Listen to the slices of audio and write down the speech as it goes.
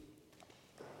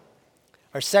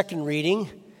Our second reading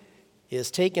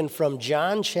is taken from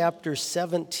John chapter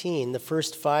 17, the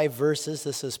first 5 verses.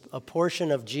 This is a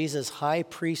portion of Jesus' high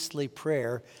priestly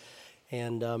prayer,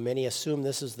 and many assume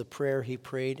this is the prayer he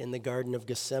prayed in the Garden of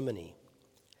Gethsemane.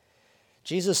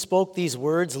 Jesus spoke these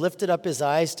words, lifted up his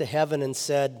eyes to heaven, and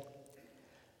said,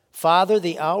 "Father,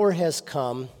 the hour has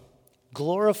come.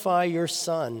 Glorify your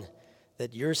Son,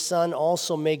 that your Son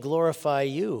also may glorify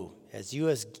you, as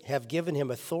you have given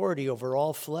him authority over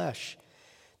all flesh,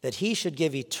 that he should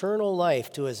give eternal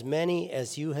life to as many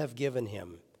as you have given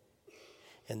him.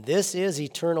 And this is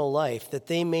eternal life, that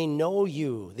they may know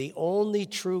you, the only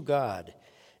true God,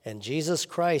 and Jesus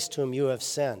Christ whom you have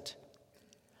sent.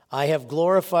 I have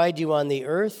glorified you on the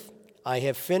earth. I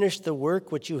have finished the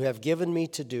work which you have given me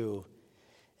to do.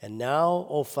 And now,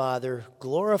 O Father,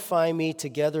 glorify me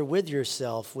together with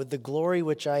yourself, with the glory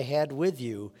which I had with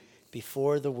you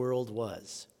before the world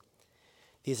was."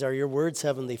 These are your words,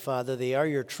 Heavenly Father. They are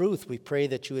your truth. We pray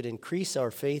that you would increase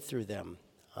our faith through them.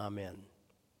 Amen.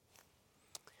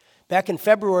 Back in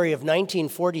February of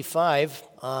 1945,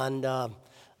 on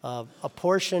a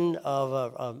portion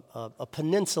of a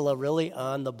peninsula, really,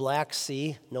 on the Black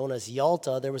Sea, known as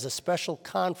Yalta, there was a special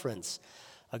conference,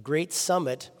 a great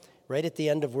summit, right at the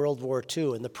end of World War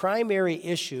II. And the primary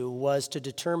issue was to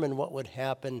determine what would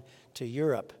happen to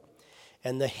Europe.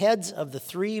 And the heads of the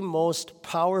 3 most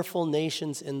powerful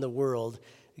nations in the world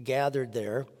gathered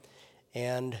there.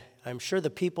 And I'm sure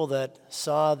the people that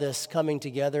saw this coming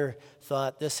together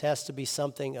thought this has to be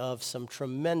something of some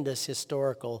tremendous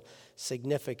historical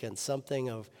significance, something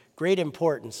of great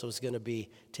importance was going to be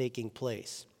taking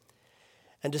place.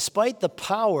 And despite the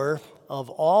power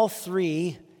of all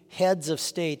 3 heads of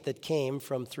state that came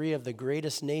from 3 of the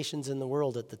greatest nations in the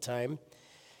world at the time,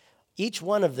 each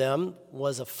one of them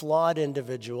was a flawed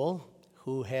individual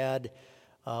who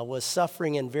was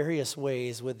suffering in various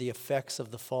ways with the effects of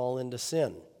the fall into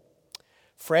sin.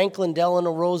 Franklin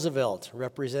Delano Roosevelt,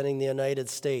 representing the United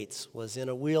States, was in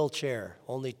a wheelchair,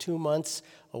 only 2 months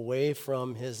away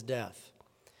from his death.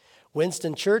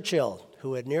 Winston Churchill,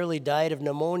 who had nearly died of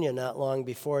pneumonia not long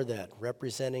before that,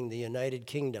 representing the United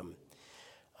Kingdom.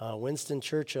 Winston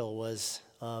Churchill was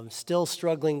still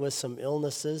struggling with some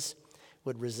illnesses,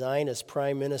 would resign as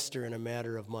prime minister in a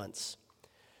matter of months.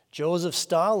 Joseph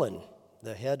Stalin,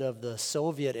 the head of the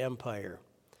Soviet Empire,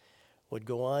 would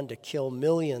go on to kill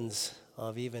millions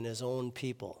of even his own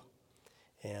people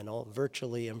and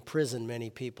virtually imprison many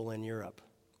people in Europe.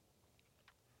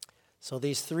 So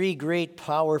these 3 great,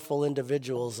 powerful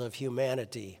individuals of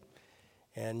humanity,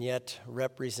 and yet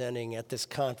representing at this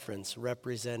conference,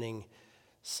 representing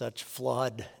such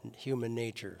flawed human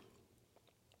nature.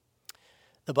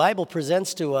 The Bible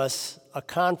presents to us a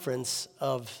conference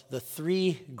of the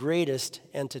 3 greatest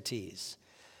entities,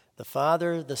 the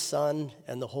Father, the Son,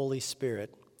 and the Holy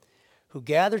Spirit, who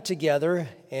gather together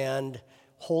and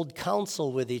hold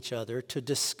counsel with each other to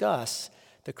discuss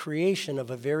the creation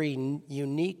of a very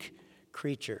unique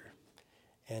creature.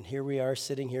 And here we are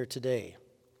sitting here today.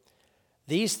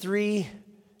 These 3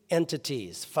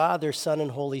 entities, Father, Son,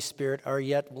 and Holy Spirit, are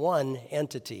yet one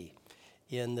entity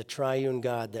in the triune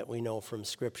God that we know from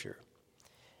Scripture,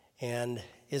 and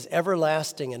is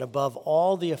everlasting and above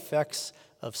all the effects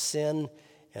of sin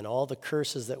and all the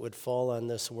curses that would fall on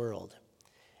this world.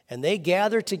 And they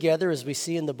gather together, as we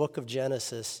see in the book of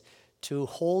Genesis, to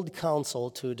hold counsel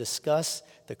to discuss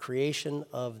the creation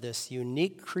of this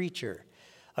unique creature,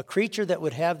 a creature that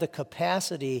would have the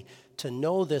capacity to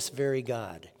know this very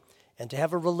God and to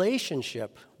have a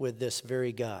relationship with this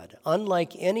very God,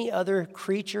 unlike any other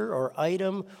creature or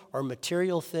item or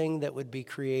material thing that would be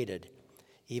created,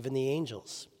 even the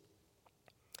angels.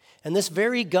 And this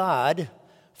very God,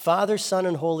 Father, Son,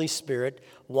 and Holy Spirit,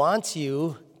 wants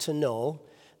you to know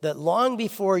that long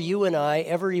before you and I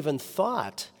ever even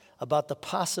thought about the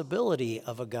possibility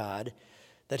of a God,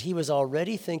 that he was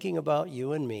already thinking about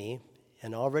you and me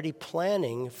and already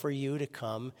planning for you to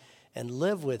come and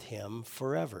live with him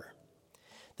forever.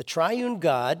 The triune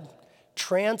God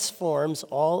transforms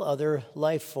all other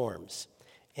life forms,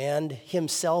 and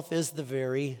himself is the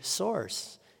very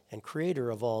source and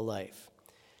creator of all life.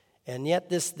 And yet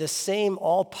this same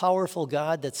all-powerful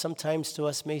God that sometimes to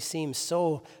us may seem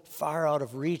so far out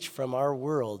of reach from our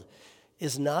world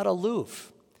is not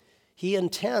aloof. He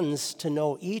intends to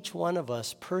know each one of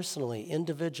us personally,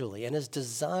 individually, and has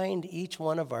designed each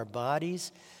one of our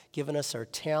bodies, given us our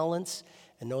talents,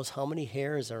 and knows how many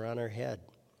hairs are on our head.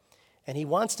 And he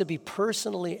wants to be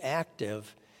personally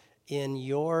active in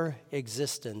your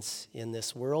existence in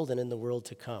this world and in the world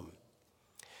to come.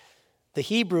 The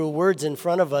Hebrew words in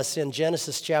front of us in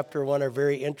Genesis chapter 1 are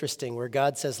very interesting, where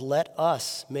God says, "Let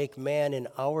us make man in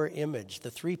our image."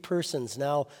 The three persons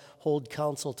now hold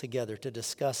counsel together to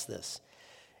discuss this.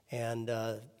 And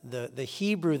the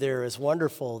Hebrew there is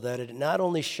wonderful, that it not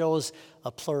only shows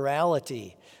a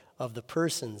plurality of the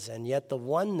persons, and yet the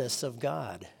oneness of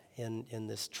God in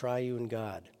this triune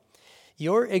God.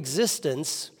 Your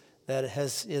existence that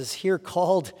is here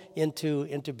called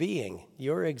into being,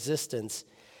 your existence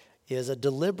is a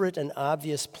deliberate and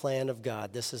obvious plan of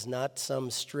God. This is not some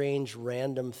strange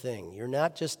random thing. You're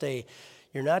not just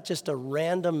a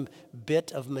random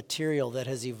bit of material that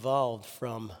has evolved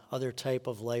from other type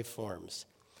of life forms.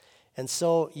 And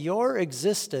so your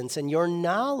existence and your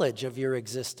knowledge of your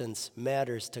existence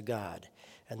matters to God.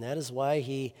 And that is why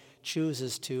he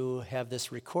chooses to have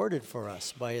this recorded for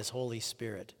us by his Holy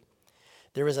Spirit.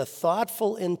 There is a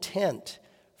thoughtful intent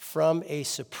from a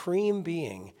supreme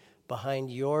being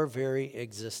behind your very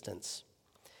existence.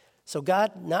 So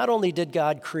not only did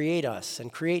God create us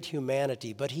and create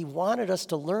humanity, but he wanted us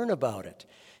to learn about it.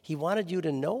 He wanted you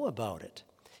to know about it.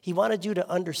 He wanted you to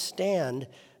understand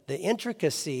the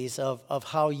intricacies of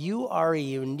how you are a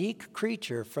unique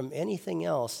creature from anything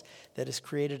else that is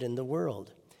created in the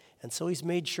world. And so he's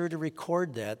made sure to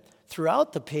record that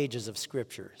throughout the pages of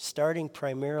Scripture, starting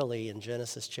primarily in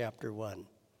Genesis chapter 1.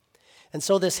 And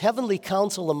so this heavenly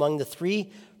council among the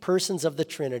three persons of the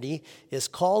Trinity is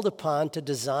called upon to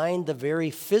design the very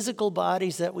physical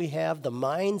bodies that we have, the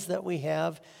minds that we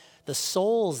have, the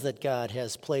souls that God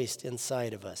has placed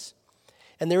inside of us.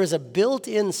 And there is a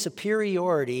built-in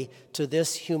superiority to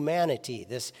this humanity,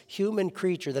 this human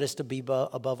creature that is to be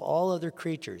above all other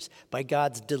creatures by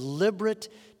God's deliberate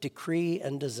decree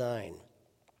and design.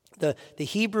 The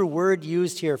Hebrew word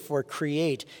used here for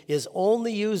create is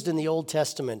only used in the Old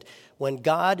Testament when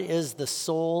God is the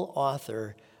sole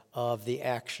author of the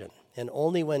action, and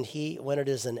only when it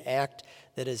is an act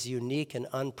that is unique and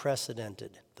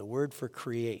unprecedented, the word for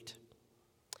create.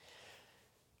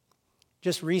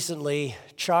 Just recently,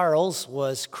 Charles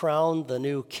was crowned the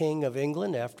new King of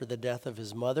England after the death of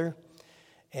his mother,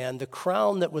 and the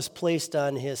crown that was placed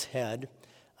on his head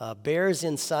bears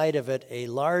inside of it a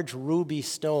large ruby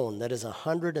stone that is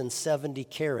 170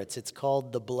 carats. It's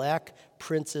called the Black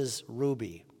Prince's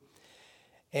Ruby.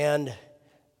 And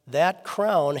that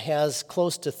crown has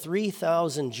close to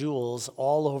 3,000 jewels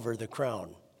all over the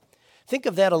crown. Think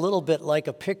of that a little bit like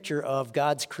a picture of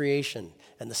God's creation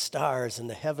and the stars and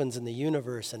the heavens and the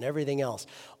universe and everything else.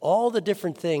 All the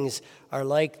different things are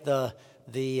like the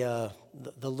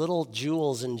little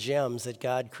jewels and gems that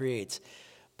God creates.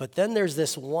 But then there's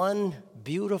this one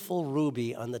beautiful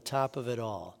ruby on the top of it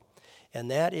all,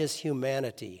 and that is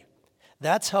humanity.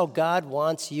 That's how God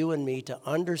wants you and me to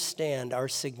understand our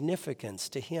significance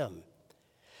to him.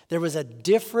 There was a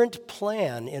different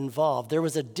plan involved. There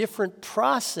was a different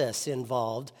process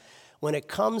involved when it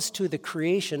comes to the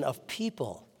creation of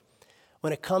people,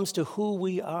 when it comes to who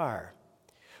we are.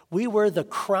 We were the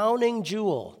crowning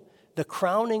jewel, the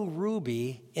crowning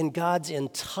ruby in God's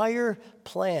entire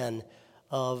plan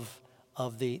of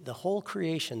the whole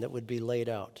creation that would be laid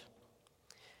out.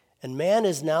 And man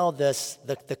is now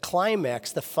the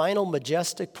climax, the final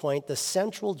majestic point, the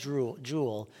central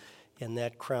jewel in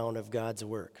that crown of God's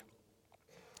work.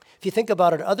 If you think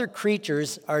about it, other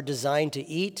creatures are designed to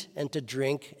eat and to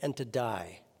drink and to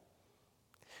die.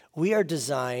 We are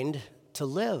designed to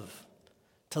live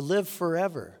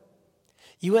forever.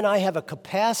 You and I have a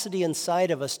capacity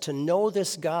inside of us to know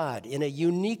this God in a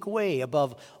unique way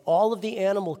above all of the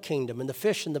animal kingdom and the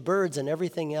fish and the birds and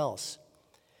everything else.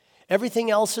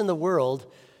 Everything else in the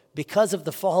world, because of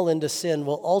the fall into sin,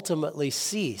 will ultimately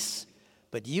cease.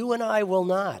 But you and I will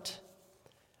not.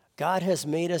 God has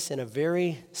made us in a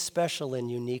very special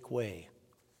and unique way.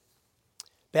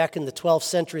 Back in the 12th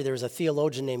century, there was a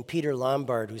theologian named Peter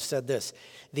Lombard who said this: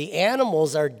 "The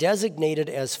animals are designated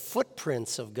as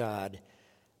footprints of God,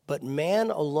 but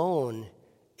man alone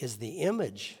is the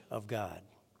image of God."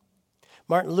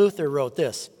 Martin Luther wrote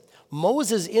this: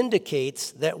 "Moses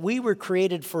indicates that we were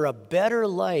created for a better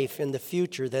life in the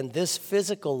future than this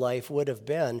physical life would have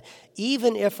been,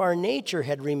 even if our nature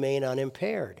had remained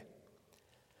unimpaired."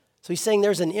 So he's saying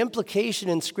there's an implication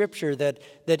in Scripture that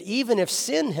even if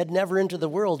sin had never entered the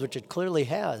world, which it clearly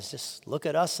has, just look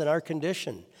at us and our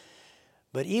condition,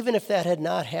 but even if that had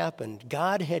not happened,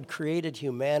 God had created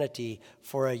humanity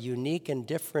for a unique and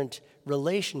different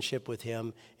relationship with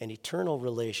him, an eternal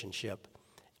relationship,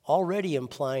 already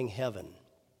implying heaven.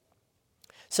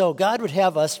 So God would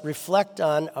have us reflect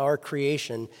on our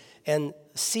creation and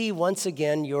see once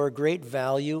again your great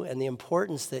value and the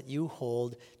importance that you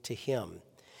hold to him.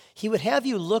 He would have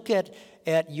you look at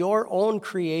at your own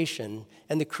creation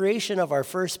and the creation of our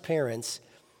first parents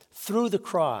through the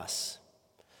cross.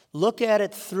 Look at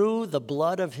it through the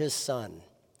blood of his Son,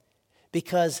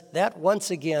 because that once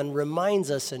again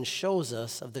reminds us and shows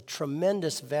us of the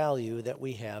tremendous value that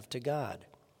we have to God.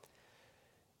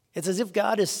 It's as if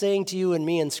God is saying to you and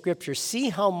me in Scripture, see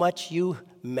how much you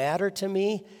matter to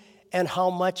me and how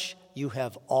much you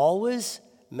have always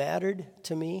mattered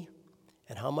to me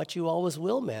and how much you always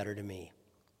will matter to me.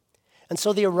 And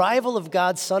so the arrival of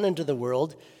God's Son into the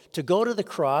world to go to the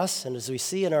cross, and as we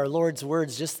see in our Lord's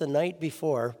words just the night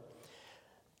before,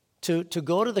 to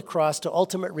go to the cross to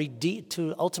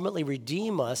ultimately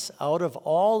redeem us out of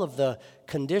all of the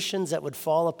conditions that would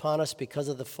fall upon us because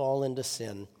of the fall into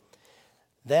sin.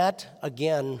 That,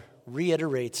 again,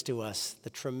 reiterates to us the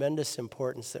tremendous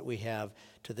importance that we have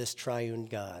to this triune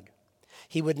God.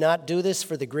 He would not do this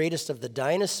for the greatest of the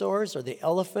dinosaurs or the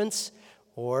elephants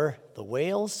or the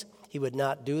whales. He would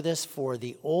not do this for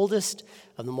the oldest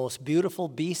of the most beautiful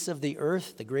beasts of the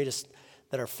earth, the greatest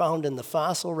that are found in the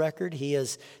fossil record.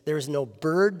 There is no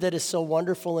bird that is so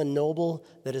wonderful and noble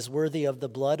that is worthy of the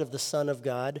blood of the Son of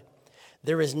God.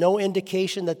 There is no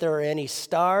indication that there are any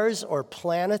stars or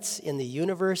planets in the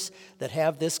universe that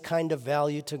have this kind of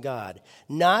value to God.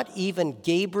 Not even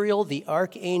Gabriel, the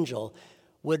archangel,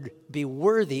 would be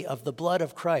worthy of the blood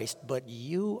of Christ, but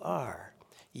you are.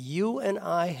 You and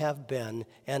I have been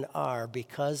and are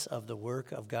because of the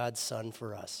work of God's Son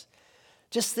for us.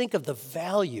 Just think of the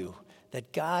value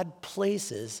that God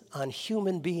places on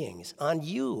human beings, on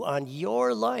you, on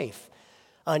your life,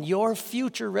 on your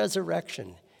future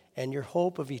resurrection, and your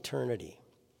hope of eternity.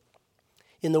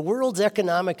 In the world's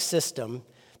economic system,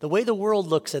 the way the world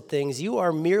looks at things, you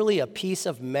are merely a piece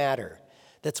of matter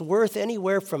that's worth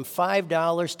anywhere from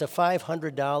 $5 to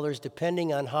 $500,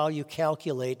 depending on how you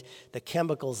calculate the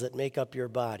chemicals that make up your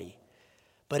body.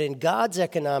 But in God's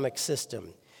economic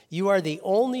system, you are the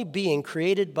only being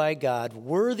created by God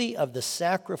worthy of the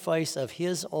sacrifice of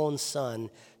his own Son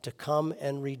to come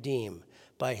and redeem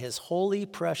by his holy,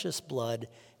 precious blood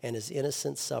and his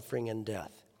innocent suffering and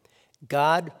death.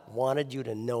 God wanted you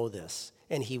to know this,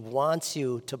 and he wants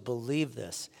you to believe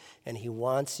this, and he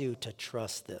wants you to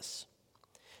trust this.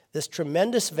 This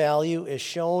tremendous value is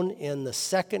shown in the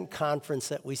second conference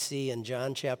that we see in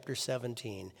John chapter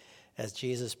 17 as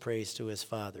Jesus prays to his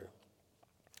Father.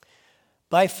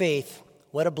 By faith,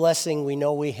 what a blessing we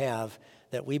know we have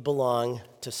that we belong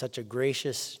to such a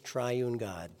gracious triune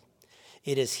God.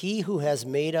 It is he who has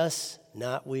made us,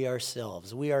 not we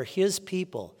ourselves. We are his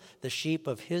people, the sheep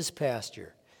of his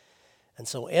pasture. And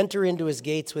so enter into his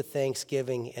gates with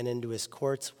thanksgiving and into his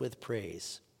courts with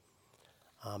praise.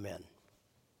 Amen.